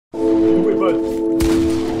No,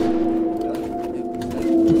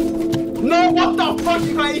 what the fuck,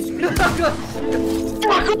 you guys?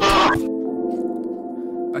 Fuck off!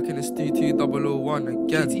 Back in the Stu 2001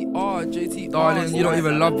 again. JTR, darling, you don't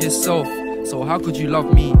even love yourself, so how could you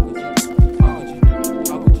love me?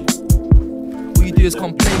 All you do is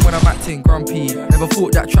complain when I'm acting grumpy. Never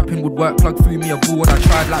thought that trapping would work, plug through me a ball when I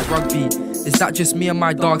tried like rugby. Is that just me and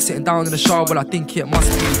my dog sitting down in the shower? Well, I think it must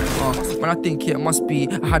be. Man, I think it must be.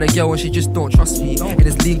 I had a girl and she just don't trust me. And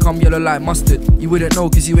it's lean come yellow like mustard. You wouldn't know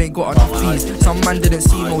cause you ain't got enough fees. Some man didn't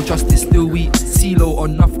see no justice, still weak. CeeLo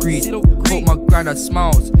on enough greed. Hope my granddad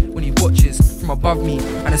smiles when he watches from above me.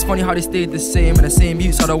 And it's funny how they stayed the same, and the same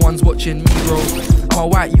youths are the ones watching me, bro. I'm a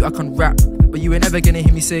white youth, I can rap, but you ain't ever gonna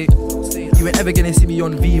hear me say. You ain't ever gonna see me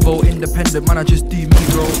on Vivo. Independent, man, I just do me,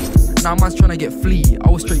 bro. Now man's tryna get flea. I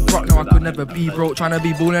was straight broke, now I could never be broke. Tryna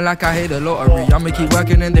be ballin' like I hit the lottery. I'ma keep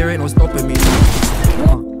working and there ain't no stopping me.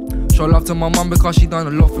 Show love to my mum because she done a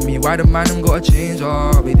lot for me. Why the man them gotta change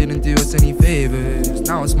up? They didn't do us any favours.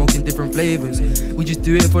 Now I'm smoking different flavours. We just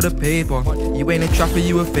do it for the paper. You ain't a trapper,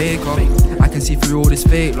 you a faker. I can see through all this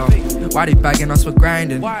fake love. Why they bagging us for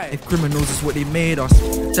grinding? If criminals is what they made us,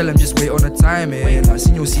 tell them just wait on the timing. Like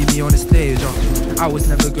soon you'll see me on the stage. I was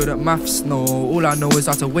never good at maths, no. All I know is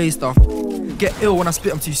how to weigh stuff. Get ill when I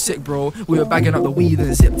spit, I'm too sick, bro. We were bagging up the weed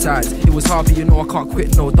and zip ties. It was hard, but you know I can't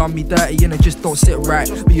quit, no. Done me dirty and it just don't sit right.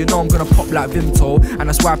 But you know I'm gonna pop like Vimto, and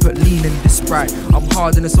that's why I put lean in this Sprite. I'm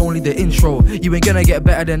hard and it's only the intro. You ain't gonna get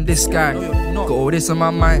better than this guy. Got all this on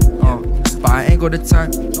my mind, but I ain't got the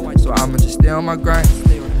time. So I'ma just stay on my grind.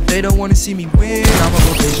 They don't wanna see me win, I'ma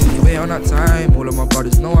go patiently wait on that time. All of my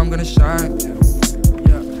brothers know I'm gonna shine.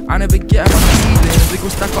 I never get my feelings, we go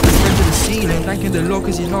stack up the friends to the ceiling. Thanking the Lord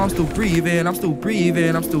cause you know I'm still breathing, I'm still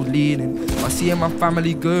breathing, I'm still leaning. I seeing my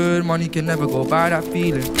family good, money can never go by that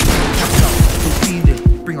feeling. Still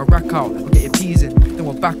feeding, bring a rack out, we'll get your peas in, then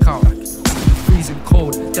we'll back out. Freezing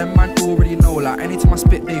cold, them man already know, like anytime I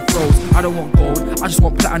spit they froze. I don't want gold, I just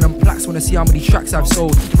want platinum plaques. Wanna see how many tracks I've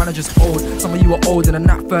sold. Man are just old, some of you are older than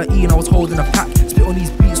that. 13 I was holding a pack. Spit on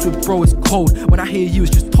these beats with bro, it's cold. When I hear you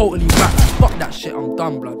it's just totally whack. Fuck that shit, I'm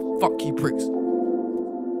done blood, fuck you pricks.